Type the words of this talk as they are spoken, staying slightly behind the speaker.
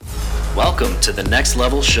Welcome to the Next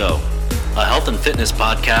Level Show, a health and fitness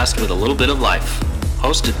podcast with a little bit of life.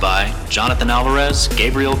 Hosted by Jonathan Alvarez,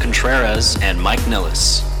 Gabriel Contreras, and Mike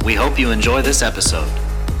Nillis. We hope you enjoy this episode.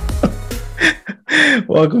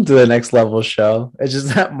 Welcome to the Next Level Show. It's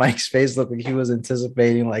just that Mike's face looked like he was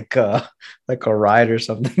anticipating like a ride or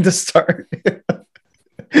something to start.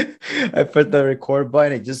 I put the record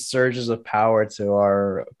button. It just surges of power to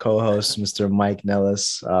our co-host, Mr. Mike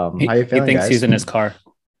Nellis. How you feeling, he thinks guys? he's in his car.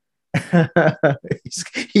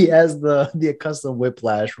 He has the accustomed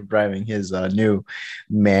whiplash from driving his new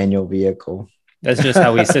manual vehicle. That's just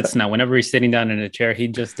how he sits now. Whenever he's sitting down in a chair, he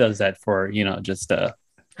just does that for, just out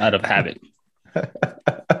of habit.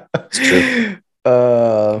 It's true.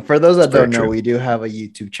 For those that don't know, true. we do have a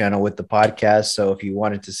YouTube channel with the podcast. So if you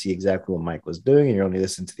wanted to see exactly what Mike was doing and you're only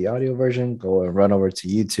listening to the audio version, go and run over to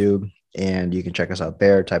YouTube and you can check us out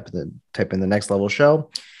there. Type in the Next Level Show.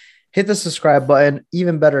 Hit the subscribe button.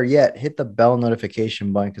 Even better yet, hit the bell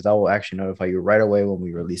notification button because I will actually notify you right away when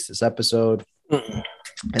we release this episode and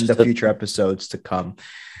the future episodes to come.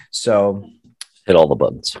 So hit all the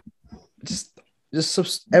buttons. Just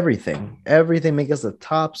everything. Make us a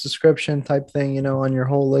top subscription type thing, on your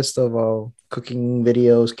whole list of cooking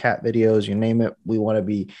videos, cat videos, you name it. We want to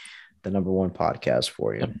be the number one podcast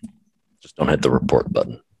for you. Just don't hit the report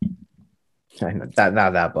button. I know,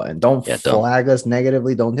 not that button. Don't flag us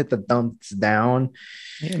negatively. Don't hit the thumbs down.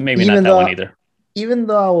 Yeah, maybe not that one either. Even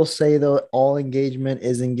though I will say, though, all engagement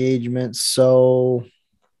is engagement. So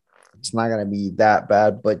it's not gonna be that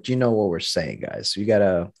bad, but you know what we're saying, guys. We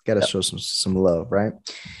gotta show some love, right?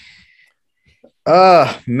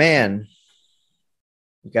 Man,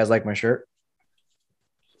 you guys like my shirt?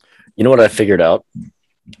 You know what I figured out?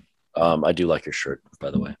 I do like your shirt,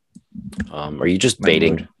 by the way. Are you just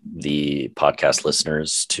baiting the podcast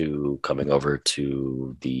listeners to coming over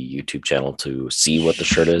to the YouTube channel to see what the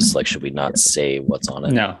shirt is? Like, should we not say what's on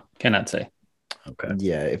it? No, cannot say. Okay.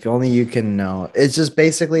 Yeah, if only you can know. It's just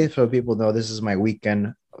basically so people know this is my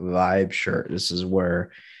weekend vibe shirt. This is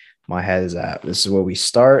where my head is at. This is where we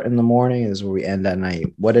start in the morning. This is where we end at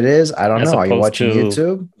night. What it is, I don't know. Are you watching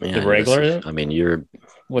YouTube? The regular?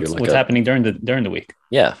 What's happening during the week?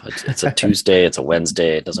 Yeah, it's a Tuesday. It's a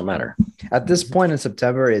Wednesday. It doesn't matter. At this point in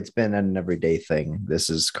September, it's been an everyday thing. This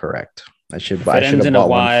is correct. If it ends in a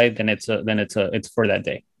Y, then it's for that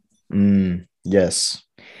day. Yes.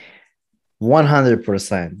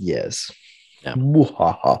 100% yes. Yeah.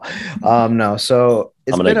 No, so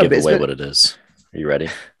I'm gonna give away what it is. Are you ready?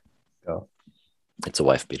 Go. It's a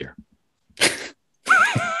wife beater.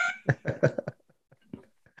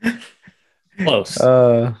 Close.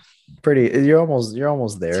 Pretty. You're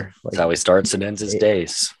almost there. That's how he starts and ends his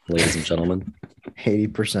days, ladies and gentlemen.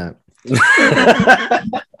 80%.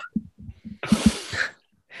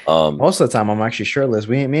 Most of the time I'm actually shirtless.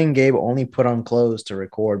 Me and Gabe only put on clothes to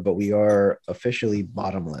record, but we are officially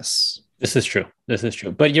bottomless. This is true.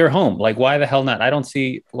 But you're home. Like, why the hell not? I don't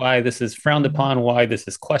see why this is frowned upon, why this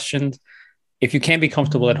is questioned. If you can't be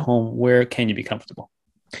comfortable at home, where can you be comfortable?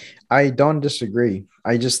 I don't disagree.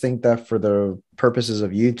 I just think that for the purposes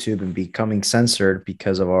of YouTube and becoming censored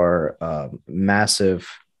because of our massive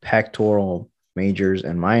pectoral majors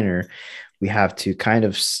and minor, we have to kind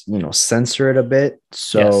of, censor it a bit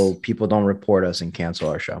so people don't report us and cancel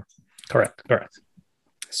our show. Correct.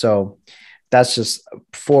 So that's just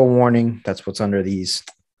forewarning. That's what's under these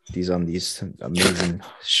amazing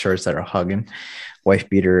shirts that are hugging. Wife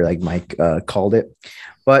beater, like Mike called it.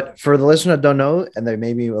 But for the listener that don't know, and they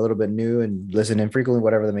may be a little bit new and listen infrequently,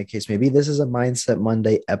 whatever the case may be, this is a Mindset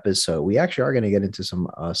Monday episode. We actually are going to get into some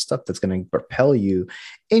stuff that's going to propel you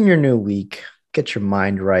in your new week. Get your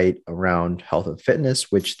mind right around health and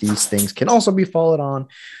fitness, which these things can also be followed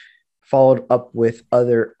up with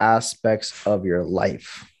other aspects of your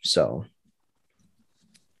life. So,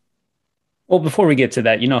 well, before we get to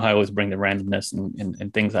that, how I always bring the randomness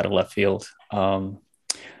and things out of left field. You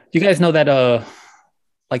guys know that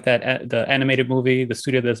the animated movie, the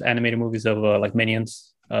studio that does animated movies of like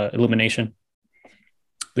Minions, Illumination.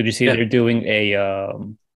 Did you see they're doing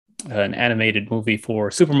an animated movie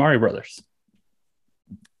for Super Mario Brothers?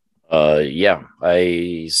 Yeah,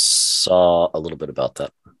 I saw a little bit about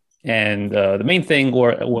that. And the main thing,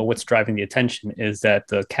 or what's driving the attention, is that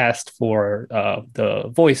the cast for the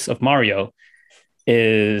voice of Mario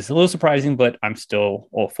is a little surprising, but I'm still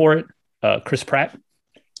all for it. Chris Pratt.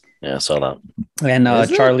 Yeah, I saw that. And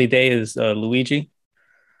Charlie Day is Luigi.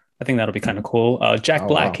 I think that'll be kind of cool. Jack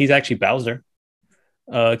Black, he's actually Bowser.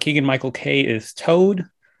 Keegan-Michael Kay is Toad.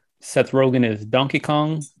 Seth Rogen is Donkey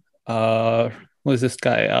Kong. Who is this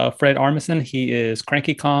guy? Fred Armisen, he is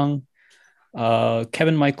Cranky Kong.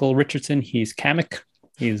 Kevin Michael Richardson, he's Kamek.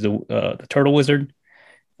 He's the Turtle Wizard.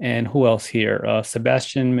 And who else here?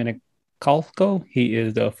 Sebastian Maniscalco. He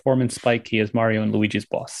is the Foreman Spike. He is Mario and Luigi's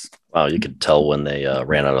boss. Wow, you could tell when they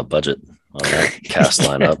ran out of budget on that cast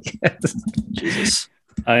lineup. Yes. Jesus.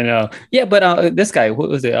 I know. Yeah, but this guy, what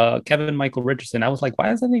was it? Kevin Michael Richardson. I was like, why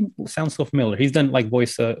does that name sound so familiar? He's done like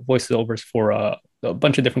voiceovers for a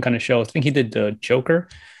bunch of different kind of shows. I think he did the Joker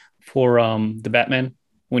for the Batman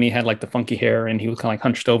when he had like the funky hair and he was kind of like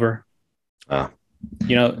hunched over.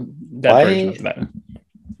 You know, that version of the Batman.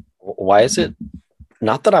 Why is it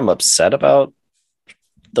not that I'm upset about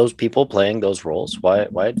those people playing those roles? Why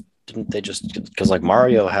didn't they just, because like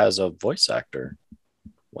Mario has a voice actor,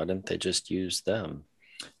 why didn't they just use them?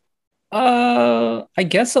 I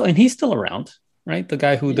guess so. And he's still around, right? The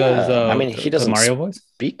guy who does I mean, he doesn't the Mario voice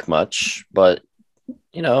speak much, but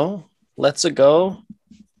you know, lets it go.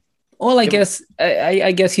 Well, I guess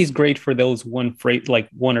he's great for those one phrase, like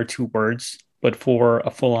one or two words. But for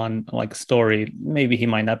a full-on like story, maybe he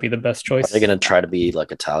might not be the best choice. Are they going to try to be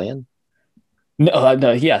like Italian?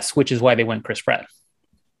 No, yes, which is why they went Chris Pratt.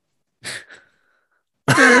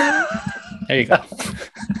 There you go.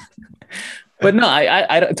 But no,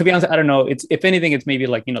 I to be honest, I don't know. It's, if anything, it's maybe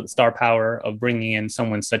like, you know, the star power of bringing in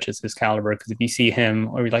someone such as his caliber. Because if you see him,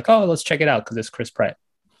 or you're like, oh, let's check it out because it's Chris Pratt.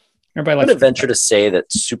 Everybody likes. I would venture to say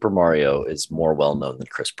that Super Mario is more well known than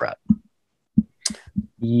Chris Pratt.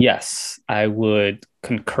 Yes, I would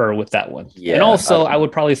concur with that one. Yeah, and also I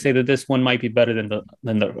would probably say that this one might be better than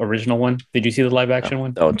the original one. Did you see the live action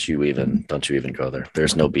one? Don't you even go there.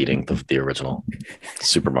 There's no beating the original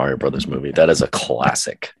Super Mario Brothers movie. That is a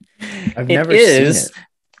classic. I've never seen it.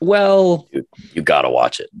 Well, you gotta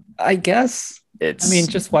watch it. I guess. I mean,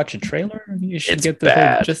 just watch a trailer. You should get the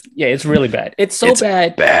bad. Whole, it's really bad. It's so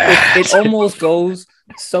bad. It almost goes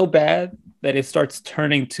so bad that it starts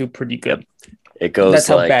turning to pretty good. Yep. It goes. That's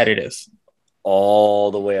how bad it is. All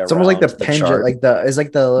the way around. It's almost like the pendulum, it's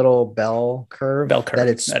like the little bell curve. That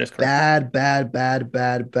it's that is bad.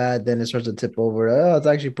 Then it starts to tip over. Oh, it's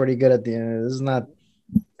actually pretty good at the end. This is not,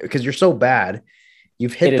 because you're so bad.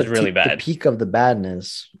 You've hit the peak of the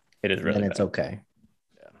badness. It is really bad. And it's okay.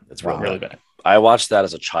 Yeah, it's really bad. I watched that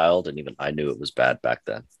as a child, and even I knew it was bad back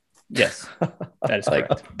then. Yes, that is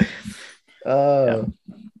correct.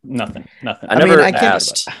 Nothing. I never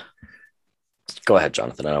asked. Go ahead,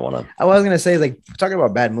 Jonathan. I don't want to. I was gonna say, like, talking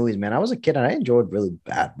about bad movies, man. I was a kid and I enjoyed really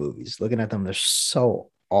bad movies. Looking at them, they're so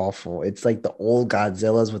awful. It's like the old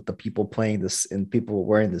Godzillas with the people playing this and people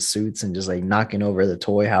wearing the suits and just like knocking over the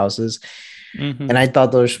toy houses. Mm-hmm. And I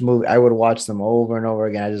thought those movies, I would watch them over and over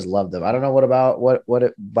again. I just loved them. I don't know what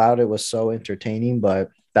about it was so entertaining, but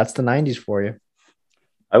that's the 90s for you.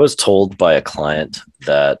 I was told by a client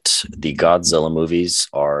that the Godzilla movies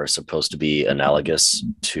are supposed to be analogous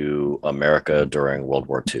to America during World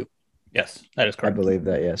War II. Yes, that is correct. I believe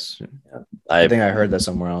that, yes. Yeah. I think I heard that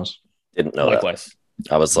somewhere else. Didn't know Likewise.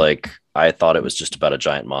 That. I was like, I thought it was just about a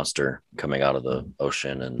giant monster coming out of the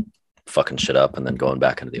ocean and fucking shit up and then going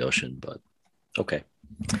back into the ocean, but okay.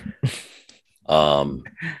 I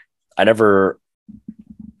never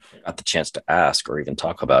got the chance to ask or even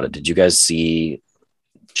talk about it. Did you guys see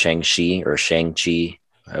Shang-Chi or Shang-Chi?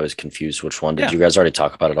 I was confused which one. Did you guys already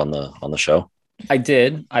talk about it on the show? I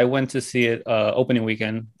did. I went to see it opening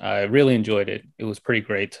weekend. I really enjoyed it. It was pretty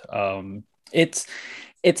great.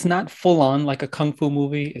 It's not full on like a kung fu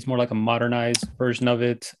movie. It's more like a modernized version of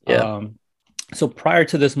it. Yeah. So prior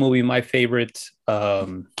to this movie, my favorite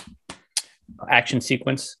action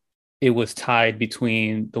sequence, it was tied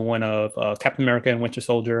between the one of Captain America and Winter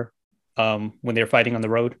Soldier when they were fighting on the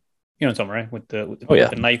road. You know what I'm talking about, right? With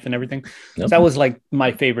the knife and everything. Yep. So that was like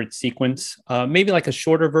my favorite sequence. Maybe like a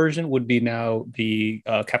shorter version would be now the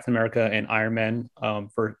Captain America and Iron Man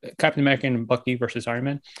for Captain America and Bucky versus Iron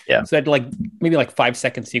Man. Yeah. So that like maybe like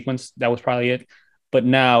 5-second sequence. That was probably it. But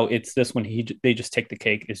now it's this one. They just take the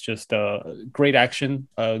cake. It's just great action,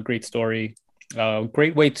 great story,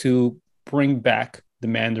 great way to bring back the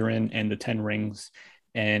Mandarin and the Ten Rings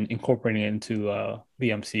and incorporating it into the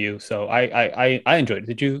MCU. So I enjoyed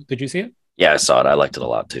it. Did you see it? Yeah, I saw it. I liked it a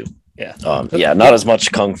lot too. Yeah. Not as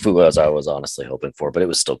much kung fu as I was honestly hoping for, but it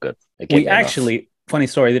was still good. We actually, funny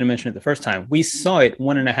story, I didn't mention it the first time. We saw it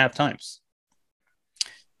 1.5 times.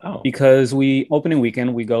 Oh. Because opening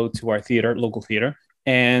weekend, we go to our theater, local theater.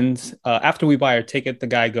 And after we buy our ticket, the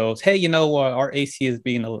guy goes, hey, our AC is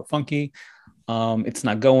being a little funky. It's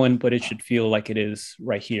not going, but it should feel like it is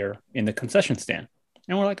right here in the concession stand.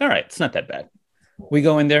 And we're like, all right, it's not that bad. We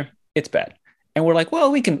go in there, it's bad. And we're like,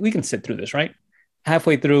 well, we can sit through this, right?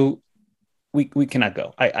 Halfway through, we cannot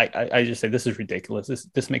go. I just say, this is ridiculous.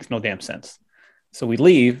 This makes no damn sense. So we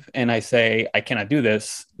leave and I say, I cannot do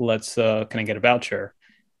this. Can I get a voucher?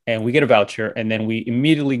 and we get a voucher, and then we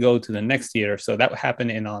immediately go to the next theater. So that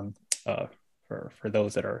happened in for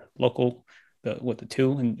those that are local, the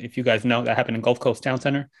two, and if you guys know, that happened in Gulf Coast Town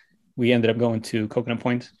Center. We ended up going to Coconut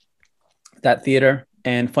Point, that theater,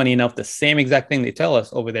 and funny enough, the same exact thing they tell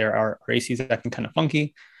us over there. Our AC is acting kind of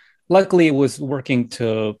funky. Luckily, it was working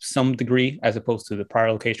to some degree as opposed to the prior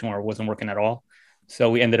location where it wasn't working at all. So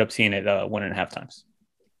we ended up seeing it 1.5 times.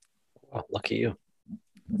 Wow, lucky you.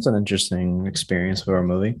 It's an interesting experience for a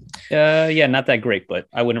movie. Yeah, not that great, but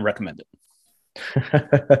I wouldn't recommend it.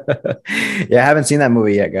 Yeah, I haven't seen that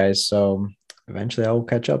movie yet, guys. So eventually I will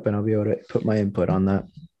catch up and I'll be able to put my input on that.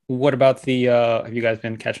 What about the have you guys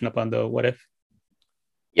been catching up on the What If?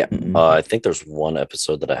 Yeah. I think there's one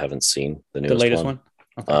episode that I haven't seen. The newest latest one?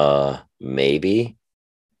 Okay. Maybe.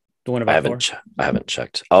 The one about Thor? I haven't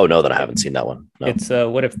checked. Oh, no, then I haven't seen that one. No. It's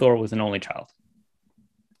What If Thor was an only child?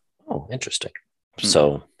 Oh, interesting.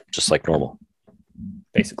 So just like normal.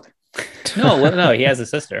 Basically. No, he has a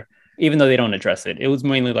sister. Even though they don't address it. It was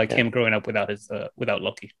mainly like him growing up without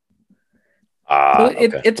Loki. So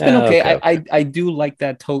it's been okay. I do like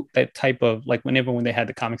that type of, like, when they had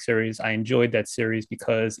the comic series, I enjoyed that series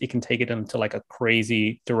because it can take it into like a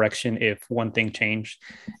crazy direction if one thing changed.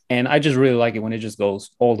 And I just really like it when it just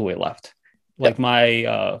goes all the way left. Like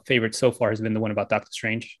my favorite so far has been the one about Doctor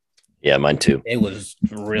Strange. Yeah, mine too. It was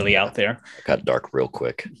really out there. It got dark real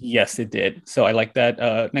quick. Yes, it did. So I like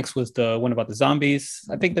that. Next was the one about the zombies.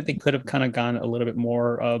 I think that they could have kind of gone a little bit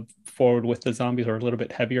more forward with the zombies, or a little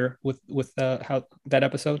bit heavier with how that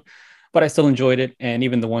episode. But I still enjoyed it, and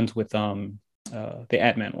even the ones with the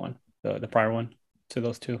Ant-Man one, the prior one to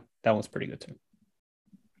those two, that was pretty good too.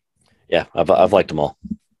 Yeah, I've liked them all.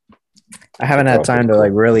 I haven't had time to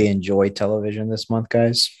like really enjoy television this month,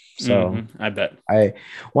 guys. So I bet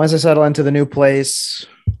once I settle into the new place,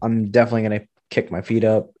 I'm definitely gonna kick my feet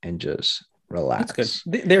up and just relax. That's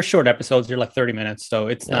good. They're short episodes. They're like 30 minutes, so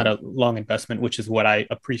it's not a long investment, which is what I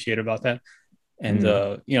appreciate about that. And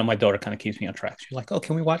my daughter kind of keeps me on track. She's like, "Oh,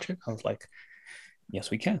 can we watch it?" I was like,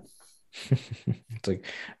 "Yes, we can." It's like,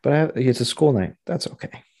 but it's a school night. That's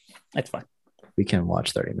okay. That's fine. We can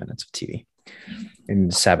watch 30 minutes of TV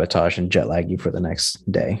and sabotage and jet lag you for the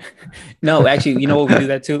next day. No, actually, you know what, we do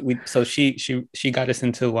that too. So she got us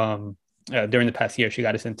into during the past year, she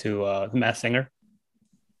got us into The Masked Singer,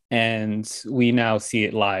 and we now see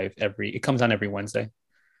it live it comes on every Wednesday.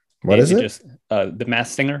 What is it? Just The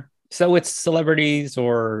Masked Singer. So it's celebrities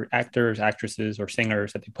or actors, actresses, or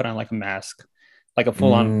singers that they put on like a mask, like a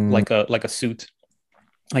full on like a suit.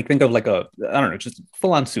 Like, think of like I don't know, just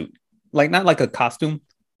full on suit, like not like a costume,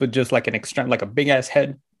 but just like an extreme, like a big ass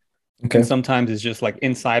head. Okay. And sometimes it's just like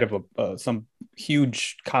inside of some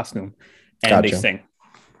huge costume, and they sing.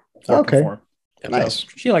 Okay. Yeah, nice. So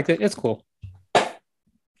she liked it. It's cool.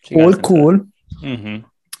 Cool. Mm-hmm.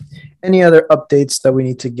 Any other updates that we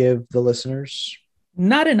need to give the listeners?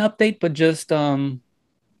 Not an update, but just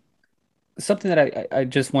something that I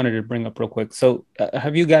just wanted to bring up real quick. So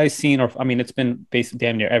have you guys seen, or I mean, it's been basically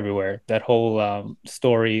damn near everywhere, that whole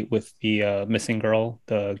story with the missing girl,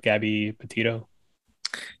 the Gabby Petito?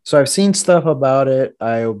 So I've seen stuff about it.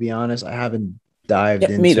 I will be honest, I haven't dived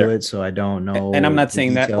into it, so I don't know. And I'm not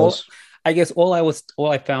saying details. I guess all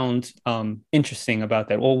I found interesting about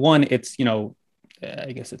that. Well, one, it's,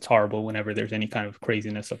 I guess it's horrible whenever there's any kind of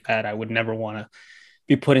craziness of that. I would never want to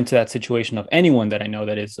be put into that situation of anyone that I know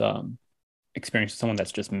that is experiencing someone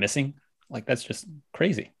that's just missing. Like, that's just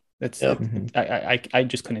crazy. I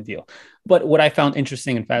just couldn't deal. But what I found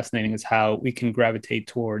interesting and fascinating is how we can gravitate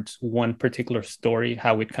towards one particular story,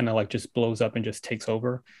 how it kind of like just blows up and just takes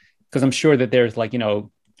over. Because I'm sure that there's like,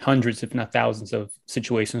 hundreds, if not thousands, of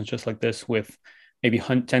situations just like this, with maybe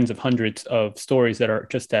tens of hundreds of stories that are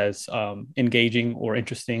just as engaging or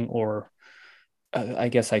interesting, or I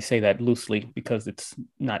guess I say that loosely because it's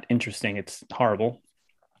not interesting, it's horrible.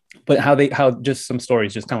 But how just some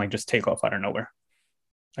stories just kind of like just take off out of nowhere.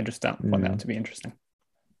 I just found that to be interesting.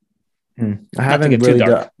 I haven't really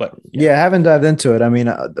but I haven't dived into it. I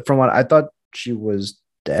mean, from what I thought, she was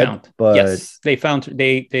dead, but yes, they found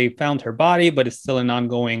her body, but it's still an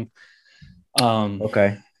ongoing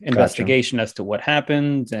investigation as to what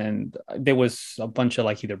happened. And there was a bunch of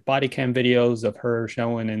like either body cam videos of her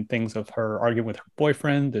showing and things of her arguing with her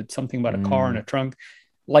boyfriend, did something about a car and a trunk.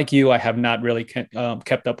 Like you, I have not really kept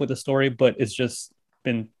up with the story, but it's just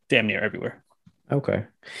been damn near everywhere. Okay.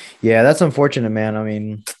 Yeah, that's unfortunate, man. I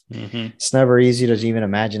mean, it's never easy to even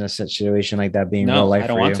imagine a situation like that being real life. I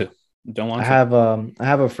don't want to. Don't want to. I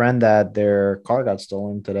have a friend that their car got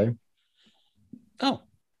stolen today. Oh.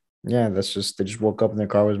 Yeah, they just woke up and their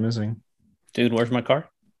car was missing. Dude, where's my car?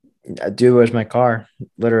 Dude, where's my car?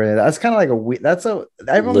 Literally, that's kind of like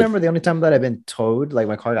I remember the only time that I've been towed, like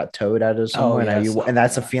my car got towed out of somewhere, and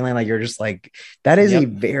that's a feeling like you're just like that is a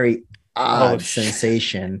very odd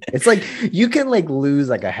sensation. It's like you can like lose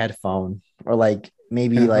like a headphone or like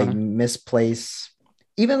maybe like misplace,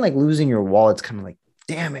 even like losing your wallet's kind of like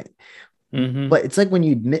damn it. But it's like when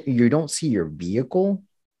you admit you don't see your vehicle,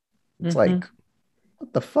 it's like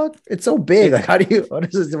what the fuck? It's so big. Like, how do you? Where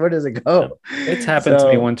does it go? It's happened to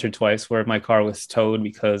me once or twice where my car was towed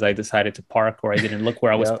because I decided to park or I didn't look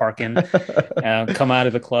where I was parking. Come out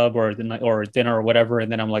of the club or dinner or whatever,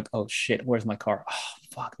 and then I'm like, oh shit, where's my car? Oh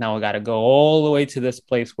fuck! Now I got to go all the way to this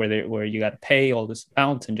place where you got to pay all this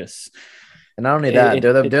amount and just. And not only that,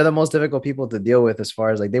 they're the most difficult people to deal with as far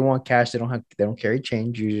as like they want cash. They don't carry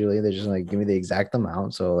change usually. They're just like give me the exact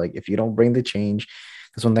amount. So like if you don't bring the change,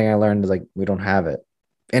 that's one thing I learned is like we don't have it.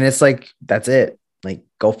 And it's like, that's it. Like,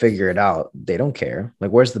 go figure it out. They don't care.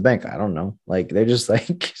 Like, where's the bank? I don't know. Like, they're just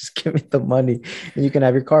like, just give me the money and you can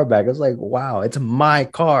have your car back. It's like, wow, it's my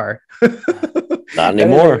car. Not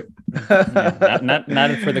anymore.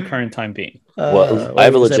 not for the current time being. Well, I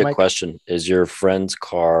have a legit question. Is your friend's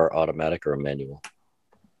car automatic or a manual?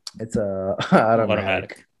 It's a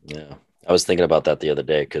automatic. Yeah. I was thinking about that the other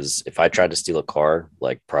day because if I tried to steal a car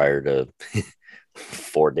like prior to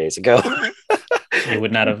 4 days ago, you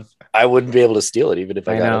would not have. I wouldn't be able to steal it even if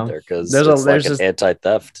I got it there because there's like an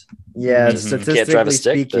anti-theft. Yeah, statistically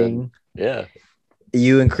speaking, yeah,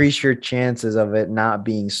 you increase your chances of it not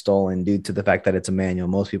being stolen due to the fact that it's a manual.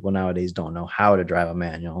 Most people nowadays don't know how to drive a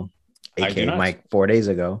manual, aka Mike 4 days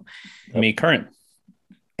ago. Me current,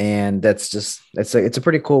 and that's just it's a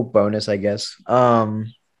pretty cool bonus, I guess.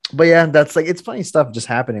 But yeah, that's like it's funny stuff just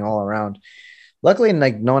happening all around. Luckily,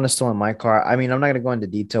 like no one has stolen my car. I mean, I'm not going to go into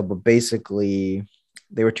detail, but basically,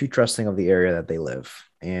 they were too trusting of the area that they live,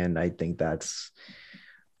 and I think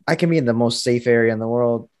I can be in the most safe area in the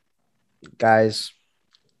world. Guys,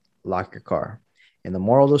 lock your car. And the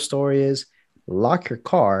moral of the story is lock your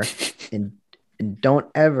car and don't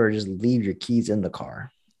ever just leave your keys in the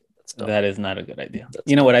car. That is not a good idea.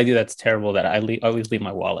 You know what I do? That's terrible. That I always leave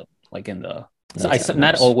my wallet like in the. So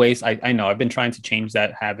not always. I know I've been trying to change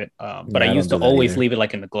that habit, but I used to always leave it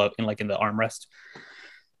like in the glove, in the armrest.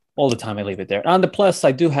 All the time I leave it there. On the plus,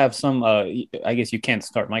 I do have some. I guess you can't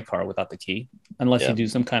start my car without the key unless you do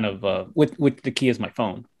some kind of. With the key is my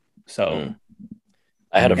phone, so.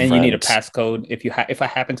 I had a friend. You need a passcode. If I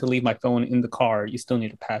happen to leave my phone in the car, you still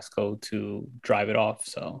need a passcode to drive it off.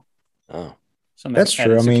 So. Oh. That's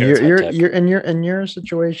true. I mean, you're in your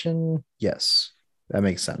situation. Yes, that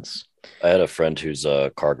makes sense. I had a friend whose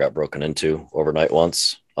car got broken into overnight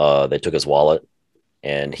once. They took his wallet,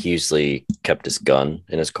 and he usually kept his gun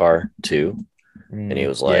in his car too. And he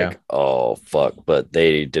was like, "Oh fuck!" But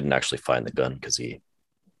they didn't actually find the gun because he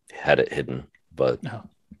had it hidden. But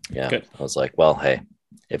good. I was like, "Well, hey,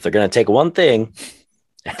 if they're gonna take one thing,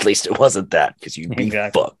 at least it wasn't that because you'd be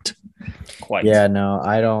fucked." Quite. Yeah, no,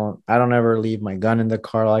 I don't ever leave my gun in the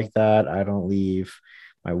car like that. I don't leave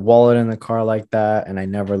my wallet in the car like that, and I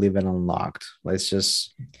never leave it unlocked. It's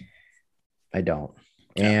just I don't.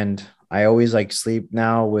 Yeah. And I always like sleep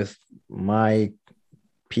now with my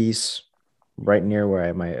piece right near where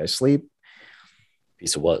I sleep.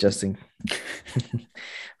 Piece of what? Just in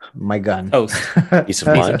my gun. Toast. Piece of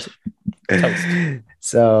mind. Toast.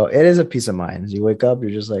 So it is a peace of mind. As you wake up,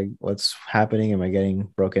 you're just like, what's happening? Am I getting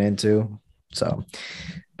broken into? So,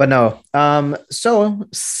 but no. So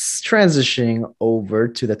transitioning over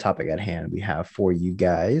to the topic at hand, we have for you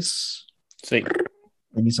guys. Sweet.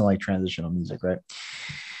 We need some like transitional music, right?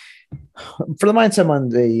 For the Mindset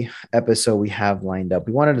Monday episode we have lined up,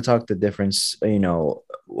 we wanted to talk the difference, because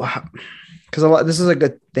this is a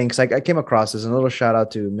good thing. Because I came across this, and a little shout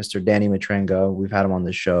out to Mr. Danny Matrenga. We've had him on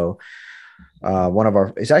the show.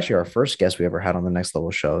 It's actually our first guest we ever had on the Next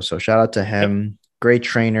Level show. So shout out to him. Yep. Great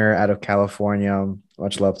trainer out of California.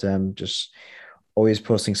 Much love to him. Just always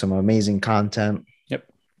posting some amazing content. Yep.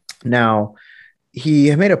 Now,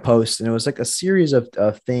 he made a post, and it was like a series of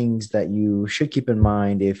things that you should keep in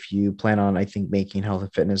mind if you plan on, I think, making health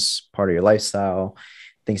and fitness part of your lifestyle,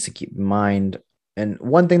 things to keep in mind. And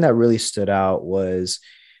one thing that really stood out was,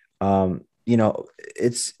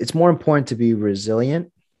 it's more important to be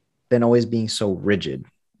resilient than always being so rigid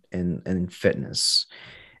in fitness.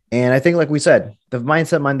 And I think, like we said, the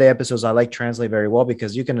Mindset Monday episodes I like translate very well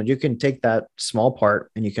because you can take that small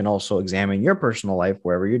part and you can also examine your personal life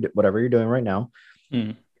whatever you're doing right now,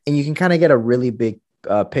 and you can kind of get a really big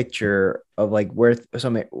picture of like where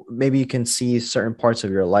maybe you can see certain parts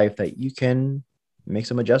of your life that you can make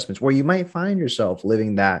some adjustments where you might find yourself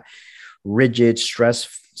living that rigid,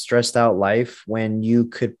 stressed out life when you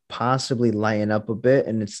could possibly lighten up a bit,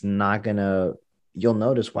 and it's not gonna, you'll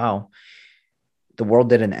notice, wow, the world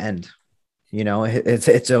didn't end.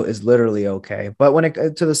 It's literally okay. But when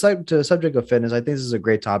it to the subject of fitness, I think this is a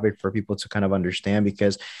great topic for people to kind of understand,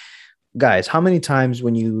 because guys, how many times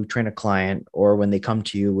when you train a client or when they come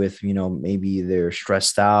to you with, maybe they're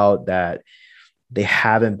stressed out, that they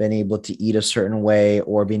haven't been able to eat a certain way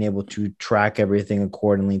or being able to track everything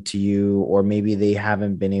accordingly to you, or maybe they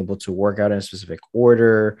haven't been able to work out in a specific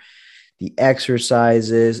order, the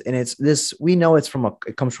exercises, and it's this, we know it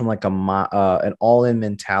comes from like an all-in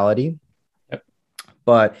mentality. Yep.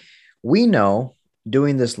 But we know,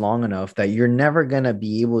 doing this long enough, that you're never going to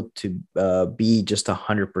be able to be just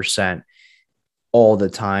 100% all the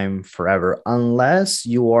time forever, unless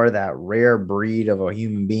you are that rare breed of a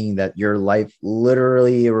human being that your life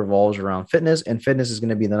literally revolves around fitness, and fitness is going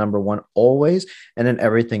to be the number one always, and then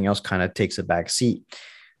everything else kind of takes a back seat.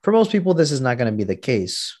 For most people, this is not going to be the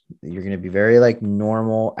case. You're going to be very like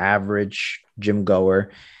normal, average gym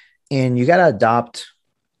goer, and you got to adopt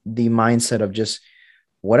the mindset of just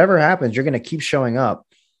whatever happens, you're going to keep showing up.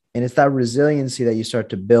 And it's that resiliency that you start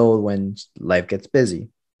to build when life gets busy,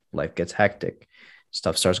 life gets hectic,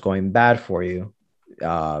 stuff starts going bad for you,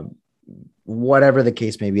 whatever the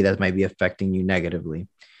case may be that might be affecting you negatively.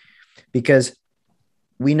 Because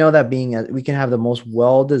we know that we can have the most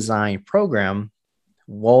well-designed program,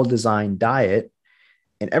 well-designed diet,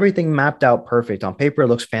 and everything mapped out perfect. On paper, it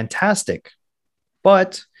looks fantastic.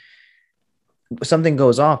 But something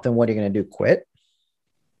goes off, then what are you going to do? Quit?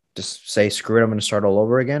 Just say, screw it, I'm going to start all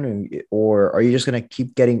over again? Or are you just going to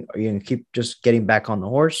keep just getting back on the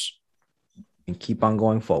horse and keep on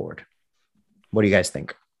going forward? What do you guys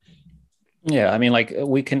think? Yeah, I mean, like,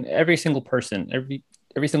 every single person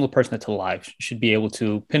that's alive should be able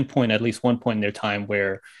to pinpoint at least one point in their time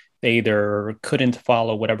where they either couldn't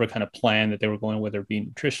follow whatever kind of plan that they were going, whether it be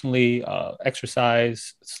nutritionally,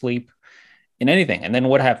 exercise, sleep, in anything. And then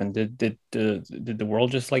what happened? Did the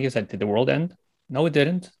world, just like you said, did the world end? No, it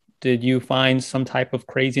didn't. Did you find some type of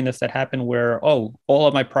craziness that happened where, all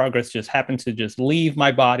of my progress just happened to just leave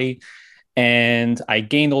my body and I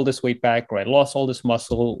gained all this weight back, or I lost all this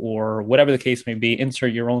muscle, or whatever the case may be?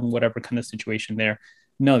 Insert your own whatever kind of situation there.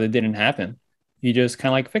 No, that didn't happen. You just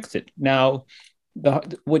kind of like fixed it. Now,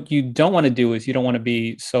 what you don't want to do is you don't want to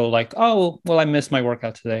be so like, oh, well, I missed my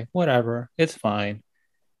workout today. Whatever, it's fine.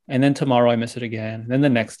 And then tomorrow I miss it again. And then the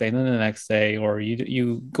next day, and then the next day, or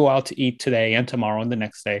you go out to eat today and tomorrow and the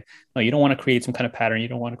next day. No, you don't want to create some kind of pattern. You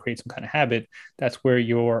don't want to create some kind of habit. That's where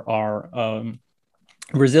you are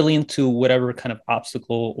resilient to whatever kind of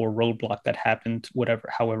obstacle or roadblock that happened,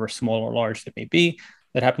 however small or large it may be,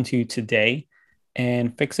 that happened to you today,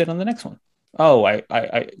 and fix it on the next one. Oh,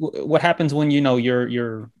 what happens when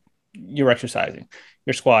you're exercising,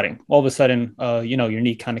 you're squatting, all of a sudden your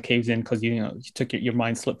knee kind of caves in because you took your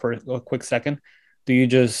mind slip for a quick second? Do you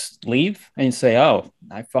just leave and you say, oh,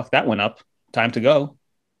 I fucked that one up, time to go?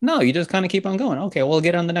 No, you just kind of keep on going. Okay, well,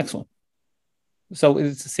 get on the next one. So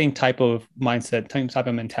it's the same type of mindset, same type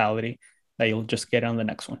of mentality, that you'll just get on the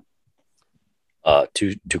next one.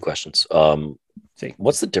 Two questions. See,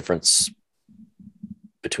 what's the difference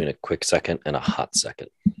between a quick second and a hot second?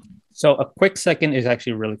 So a quick second is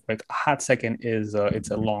actually really quick. A hot second is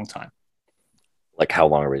it's a long time. Like, how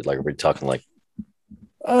long are we? Like, are we talking like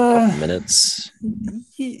a couple minutes?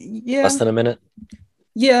 Yeah, less than a minute.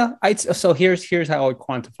 Yeah, so here's how I would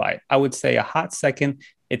quantify it. I would say a hot second,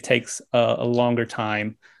 it takes a longer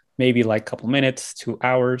time, maybe like a couple minutes, 2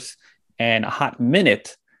 hours, and a hot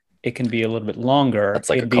minute, it can be a little bit longer. That's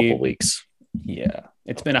like a couple weeks. Yeah,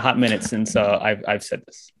 it's been a hot minute since I've said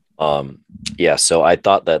this. Yeah, so I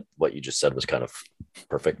thought that what you just said was kind of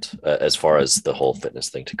perfect as far as the whole fitness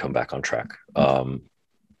thing to come back on track.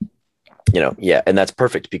 Yeah, and that's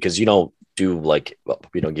perfect because you don't do like,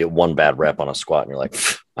 get one bad rep on a squat and you're like,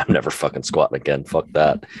 I'm never fucking squatting again. Fuck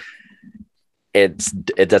that.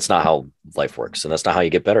 That's not how life works, and that's not how you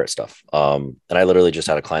get better at stuff. And I literally just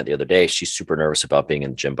had a client the other day. She's super nervous about being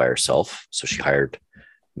in the gym by herself, so she hired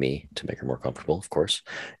me to make her more comfortable, of course.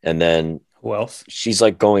 And then who else? She's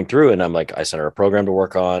like going through, and I'm like, I sent her a program to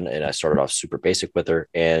work on, and I started off super basic with her.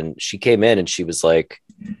 And she came in and she was like,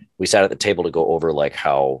 we sat at the table to go over like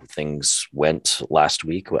how things went last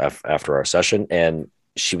week after our session. And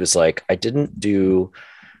she was like, I didn't do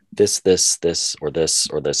this, or this,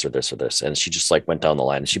 or this, or this, or this. And she just like went down the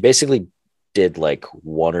line. And she basically did like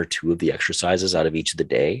 1 or 2 of the exercises out of each of the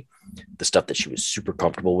day, the stuff that she was super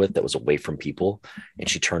comfortable with that was away from people. And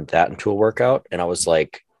she turned that into a workout. And I was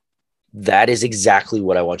like, that is exactly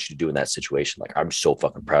what I want you to do in that situation. Like, I'm so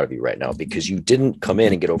fucking proud of you right now because you didn't come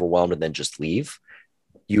in and get overwhelmed and then just leave.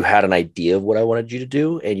 You had an idea of what I wanted you to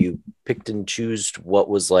do, and you picked and chose what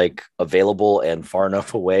was like available and far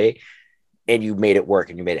enough away, and you made it work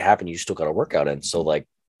and you made it happen. You still got a workout in. So like,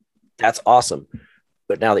 that's awesome.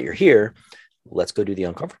 But now that you're here, let's go do the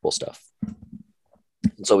uncomfortable stuff.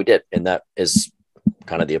 And so we did. And that is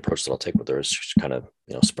kind of the approach that I'll take with her, is just kind of,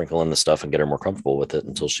 sprinkle in the stuff and get her more comfortable with it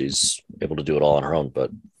until she's able to do it all on her own.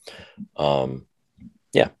 But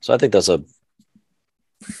yeah, so I think that's a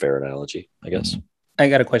fair analogy, I guess. I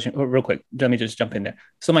got a question real quick. Let me just jump in there.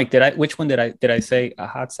 So Mike, which one did I say? A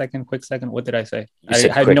hot second, quick second? What did I say? I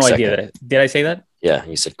had no idea did I say that? Yeah,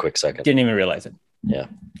 you said quick second. Didn't even realize it. Yeah.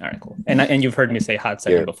 All right, cool. And you've heard me say hot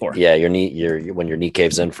second before. Yeah, when your knee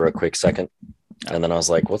caves in for a quick second. And then I was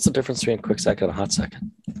like, what's the difference between a quick second and a hot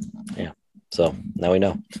second? Yeah. So now we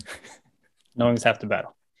know. Knowing's half the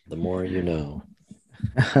battle. The more you know.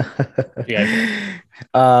 Yeah.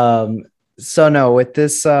 So no, with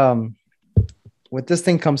this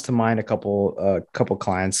thing comes to mind a couple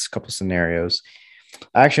clients, couple scenarios.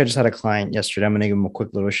 Actually, I just had a client yesterday. I'm gonna give him a quick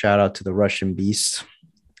little shout out to the Russian Beast.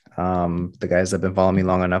 The guys that have been following me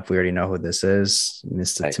long enough, we already know who this is,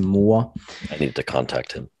 Mr. Timua. I need to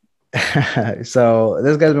contact him. So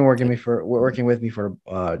this guy's been working with me for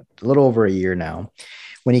a little over a year now.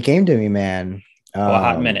 When he came to me, man, a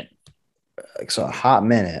hot minute. So a hot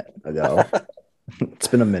minute ago. It's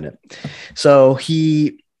been a minute. So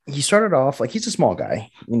he started off like, he's a small guy.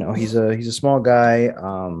 He's a small guy,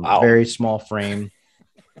 wow. Very small frame.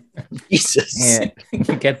 Jesus. And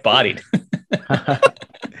get bodied.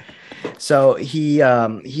 So he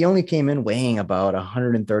only came in weighing about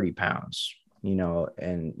 130 pounds. So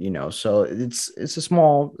it's a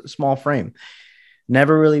small frame.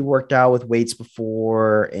 Never really worked out with weights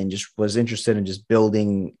before, and just was interested in just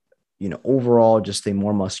building, overall, just a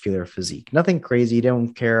more muscular physique. Nothing crazy. He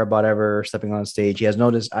didn't care about ever stepping on stage. He has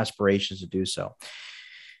no aspirations to do so.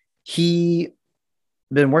 He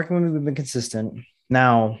been working with me. We've been consistent.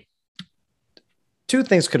 Now, two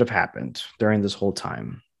things could have happened during this whole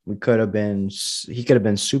time. He could have been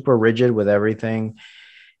super rigid with everything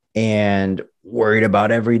and worried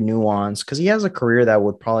about every nuance, because he has a career that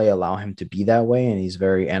would probably allow him to be that way, and he's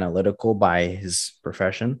very analytical by his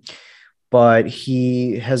profession. But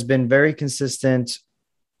he has been very consistent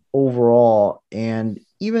overall, and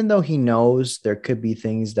even though he knows there could be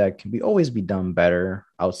things that can always be done better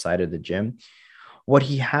outside of the gym, what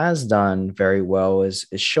he has done very well is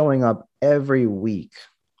showing up every week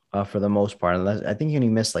for the most part. Unless I think he only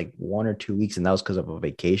missed like 1 or 2 weeks, and that was because of a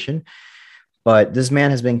vacation. But this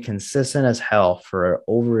man has been consistent as hell for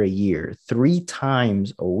over a year, 3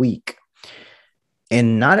 times a week.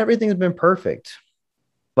 And not everything's been perfect.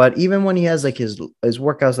 But even when he has like his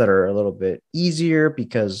workouts that are a little bit easier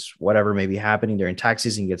because whatever may be happening during tax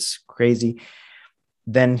season gets crazy,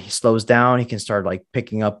 then he slows down. He can start like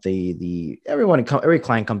picking up every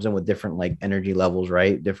client comes in with different like energy levels,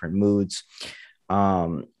 right? Different moods.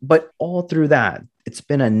 But all through that, it's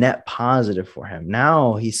been a net positive for him.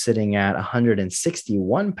 Now he's sitting at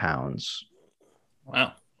 161 pounds.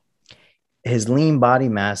 Wow. His lean body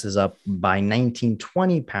mass is up by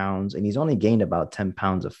 20 pounds, and he's only gained about 10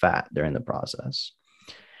 pounds of fat during the process.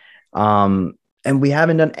 And we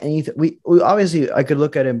haven't done anything. We obviously, I could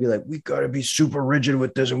look at it and be like, we got to be super rigid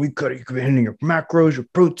with this, and you could be hitting your macros, your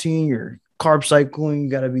protein, your carb cycling. You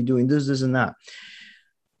got to be doing this, and that.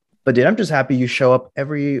 But dude, I'm just happy you show up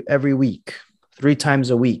every week, 3 times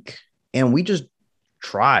a week, and we just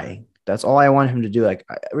try. That's all I want him to do. Like,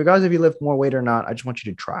 regardless if you lift more weight or not, I just want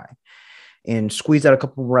you to try and squeeze out a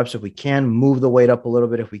couple more reps if we can, move the weight up a little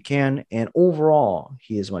bit if we can. And overall,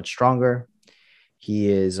 he is much stronger. He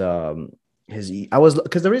is, because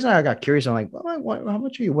the reason I got curious, I'm like, well, how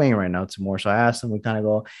much are you weighing right now, Timur? So I asked him, we kind of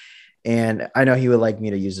go, and I know he would like me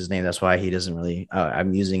to use his name. That's why he doesn't really,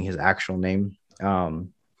 I'm using his actual name.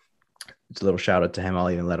 It's a little shout out to him. I'll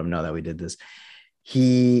even let him know that we did this.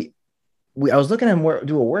 I was looking at him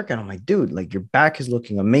do a workout. I'm like, dude, like your back is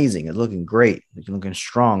looking amazing. It's looking great. It's looking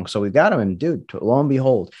strong. So we got him, and dude, lo and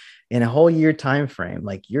behold, in a whole year time frame,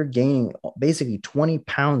 like you're gaining basically 20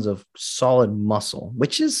 pounds of solid muscle,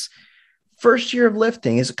 which is first year of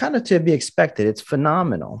lifting. Is kind of to be expected. It's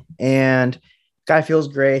phenomenal. And guy feels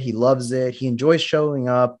great. He loves it. He enjoys showing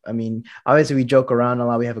up. I mean, obviously we joke around a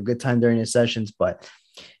lot. We have a good time during his sessions, but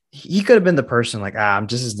he could have been the person like,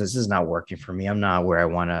 this is not working for me. I'm not where I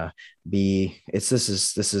want to be. This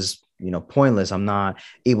is pointless. I'm not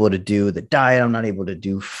able to do the diet. I'm not able to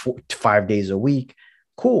do 5 days a week.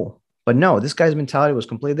 Cool. But no, this guy's mentality was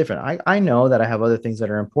completely different. I know that I have other things that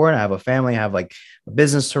are important. I have a family, I have like a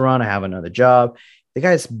business to run, I have another job. The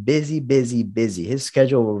guy's busy, busy, busy. His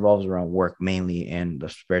schedule revolves around work mainly and the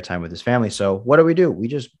spare time with his family. So what do? We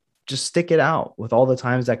just stick it out with all the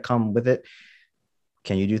times that come with it.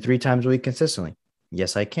 Can you do 3 times a week consistently?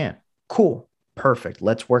 Yes, I can. Cool. Perfect.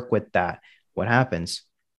 Let's work with that. What happens?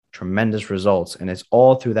 Tremendous results. And it's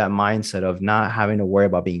all through that mindset of not having to worry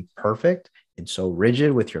about being perfect and so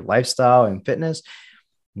rigid with your lifestyle and fitness.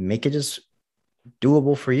 Make it just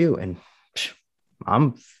doable for you. And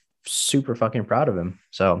I'm super fucking proud of him.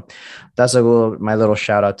 So that's my little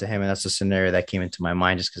shout out to him. And that's a scenario that came into my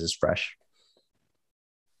mind just because it's fresh.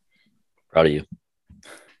 Proud of you.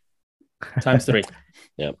 Times 3.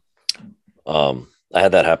 Yeah. I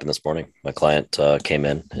had that happen this morning. My client came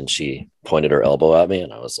in and she pointed her elbow at me,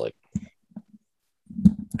 and I was like,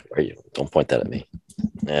 "Are you? Don't point that at me."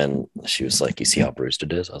 And she was like, "You see how bruised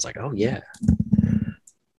it is?" I was like, "Oh yeah."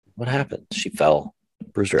 What happened? She fell,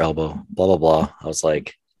 bruised her elbow, blah blah blah. I was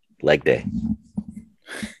like, "Leg day.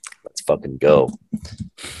 Let's fucking go."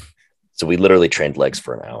 So we literally trained legs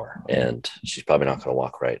for an hour, and she's probably not going to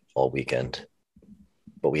walk right all weekend.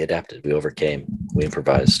 But we adapted, we overcame, we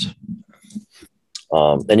improvised.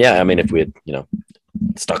 And yeah, I mean, if we had,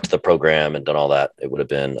 stuck to the program and done all that, it would have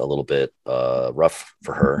been a little bit rough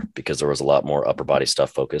for her because there was a lot more upper body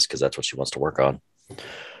stuff focused because that's what she wants to work on.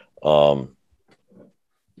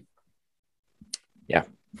 Yeah.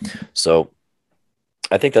 So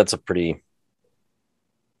I think that's a pretty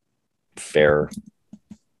fair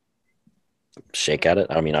shake at it.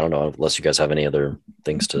 I mean, I don't know, unless you guys have any other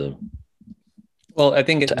things to. Well, I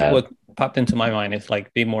think what popped into my mind is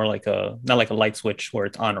like be more like not like a light switch where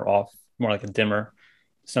it's on or off, more like a dimmer.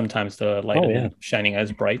 Sometimes the light isn't shining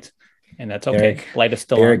as bright, and that's okay. Light is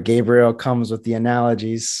still on. Gabriel comes with the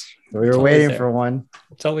analogies. We were waiting for one.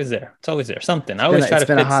 It's always there. It's always there. Something. I always try to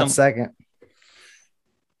fit a hot second.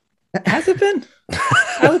 Has it been?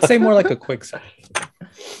 I would say more like a quick second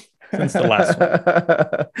since the last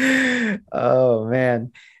one. Oh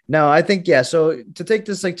man. No, I think, yeah. So to take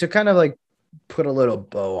this, like, to kind of like put a little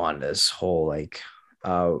bow on this whole like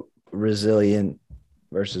resilient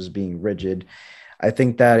versus being rigid, I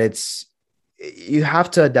think that you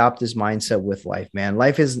have to adopt this mindset with life, man.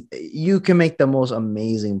 Life is, you can make the most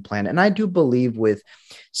amazing plan. And I do believe with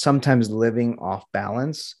sometimes living off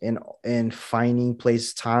balance and finding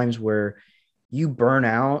times where you burn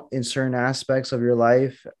out in certain aspects of your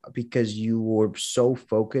life because you were so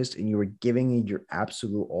focused and you were giving it your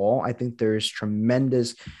absolute all. I think there is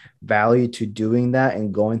tremendous value to doing that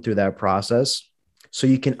and going through that process so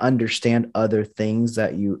you can understand other things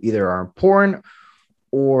that you either are important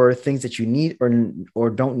or things that you need or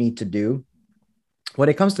don't need to do. When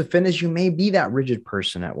it comes to fitness, you may be that rigid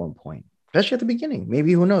person at one point, especially at the beginning.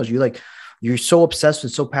 Maybe, who knows, you're so obsessed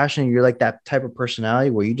and so passionate. You're like that type of personality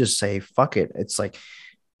where you just say, fuck it. It's like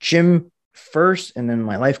gym first and then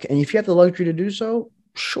my life. And if you have the luxury to do so,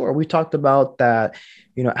 sure. We talked about that,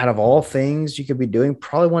 out of all things you could be doing,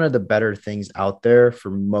 probably one of the better things out there for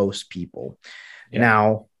most people. Yeah.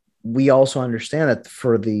 Now, we also understand that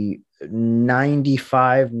for the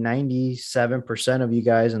 97% of you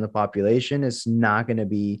guys in the population, it's not going to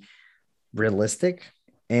be realistic.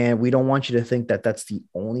 And we don't want you to think that that's the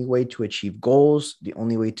only way to achieve goals, the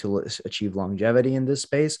only way to achieve longevity in this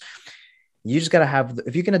space. You just got to have,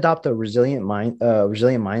 if you can adopt a resilient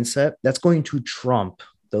mindset, that's going to trump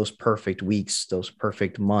those perfect weeks, those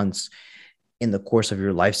perfect months in the course of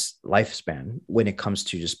your lifespan when it comes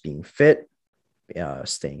to just being fit,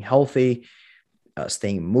 staying healthy,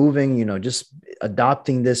 staying moving, just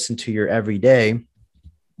adopting this into your everyday.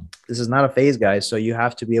 This is not a phase, guys. So you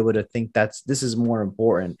have to be able to think this is more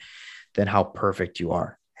important than how perfect you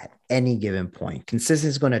are at any given point. Consistency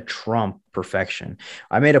is going to trump perfection.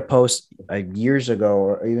 I made a post years ago,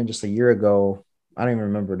 or even just a year ago. I don't even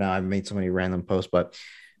remember now. I've made so many random posts, but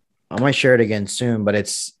I might share it again soon.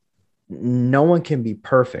 But no one can be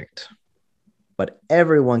perfect, but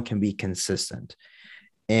everyone can be consistent.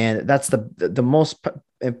 And that's the most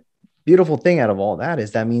beautiful thing out of all that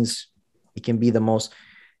is that means it can be the most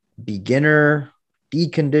beginner,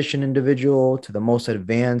 deconditioned individual to the most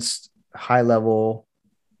advanced, high level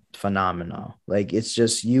phenomenal. Like, it's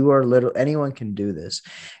just, anyone can do this.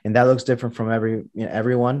 And that looks different from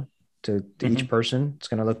everyone to each person. It's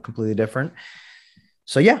going to look completely different.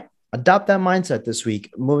 So yeah, adopt that mindset this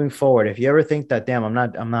week moving forward. If you ever think that, damn, I'm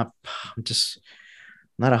not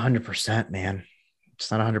 100%, man.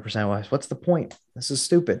 It's not 100%. What's the point? This is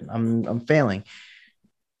stupid. I'm failing.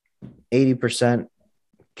 80%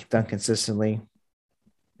 done consistently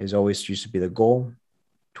is always used to be the goal.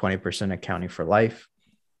 20% accounting for life.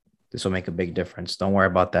 This will make a big difference. Don't worry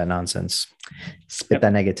about that nonsense. Spit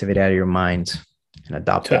that negativity out of your mind and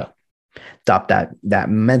adopt that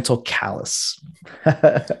mental callus.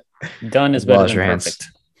 Done is As well better as than your perfect.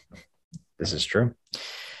 hands. This is true.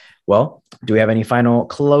 Well, do we have any final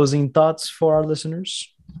closing thoughts for our listeners?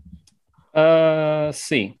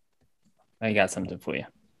 See, I got something for you.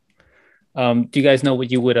 Do you guys know what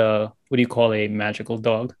do you call a magical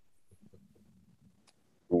dog?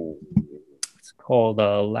 It's called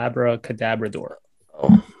a Labracadabrador.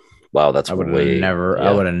 Oh, wow, that's I would way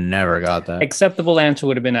have never got that. Acceptable answer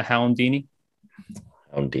would have been a Houndini.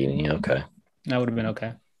 Houndini. Okay. That would have been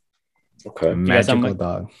okay. Okay. A magical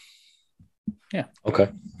dog. Yeah. Okay.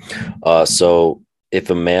 So if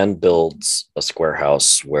a man builds a square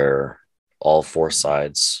house where all four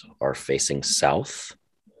sides are facing south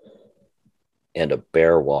and a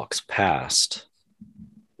bear walks past,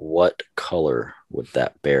 what color would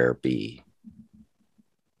that bear be?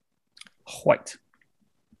 White.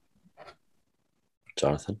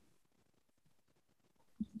 Jonathan?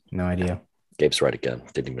 No idea. Gabe's right again.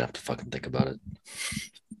 Didn't even have to fucking think about it.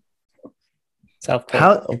 South Pole.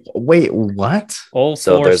 How? Wait, what? All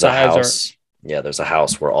So four there's a sides house. Yeah, there's a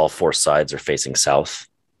house where all four sides are facing south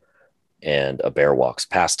and a bear walks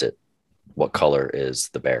past it. What color is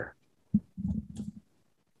the bear?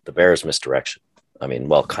 The bear is misdirection. I mean,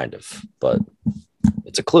 well, kind of, but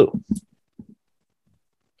it's a clue.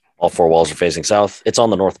 All four walls are facing south. It's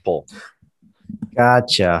on the North Pole.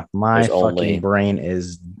 Gotcha. My There's fucking only- brain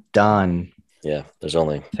is done Yeah, there's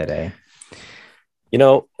only, today. you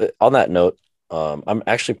know, on that note, I'm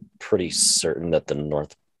actually pretty certain that the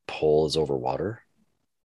North Pole is over water.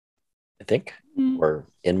 I think, or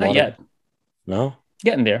in Not water. yet. No?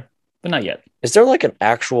 Getting there, but not yet. Is there like an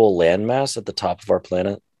actual landmass at the top of our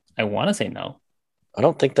planet? I want to say no. I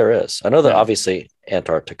don't think there is. I know that No. obviously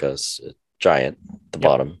Antarctica is giant at the Yep.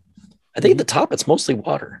 bottom. I think at the top it's mostly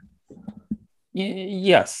water.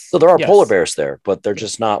 Yes. So there are Yes. polar bears there, but they're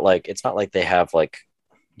just not like, it's not like they have like,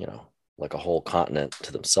 you know, like a whole continent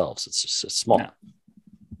to themselves. It's just it's small. No.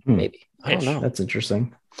 Maybe. I don't Ish. know. That's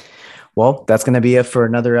interesting. Well, that's gonna be it for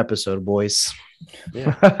another episode, boys.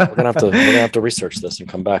 Yeah. We're gonna have to research this and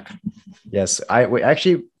come back. Yes, we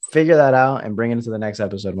actually figure that out and bring it into the next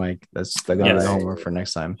episode, Mike. That's the Yes. homework for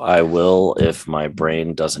next time. I will if my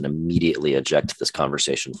brain doesn't immediately eject this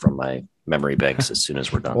conversation from my memory banks as soon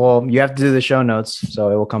as we're done. Well, you have to do the show notes, so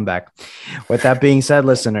it will come back. With that being said,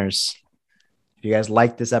 listeners, if you guys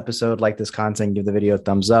like this episode, like this content, give the video a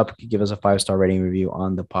thumbs up. Give us a 5-star rating review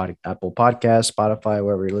on the Apple Podcast, Spotify,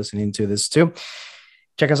 wherever you're listening to this too.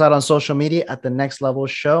 Check us out on social media at The Next Level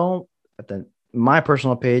Show. My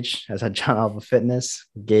personal page is at John Alva Fitness.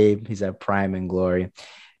 Gabe, he's at Prime and Glory.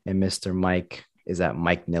 And Mr. Mike is at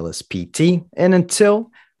Mike Nillis PT. And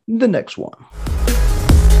until the next one.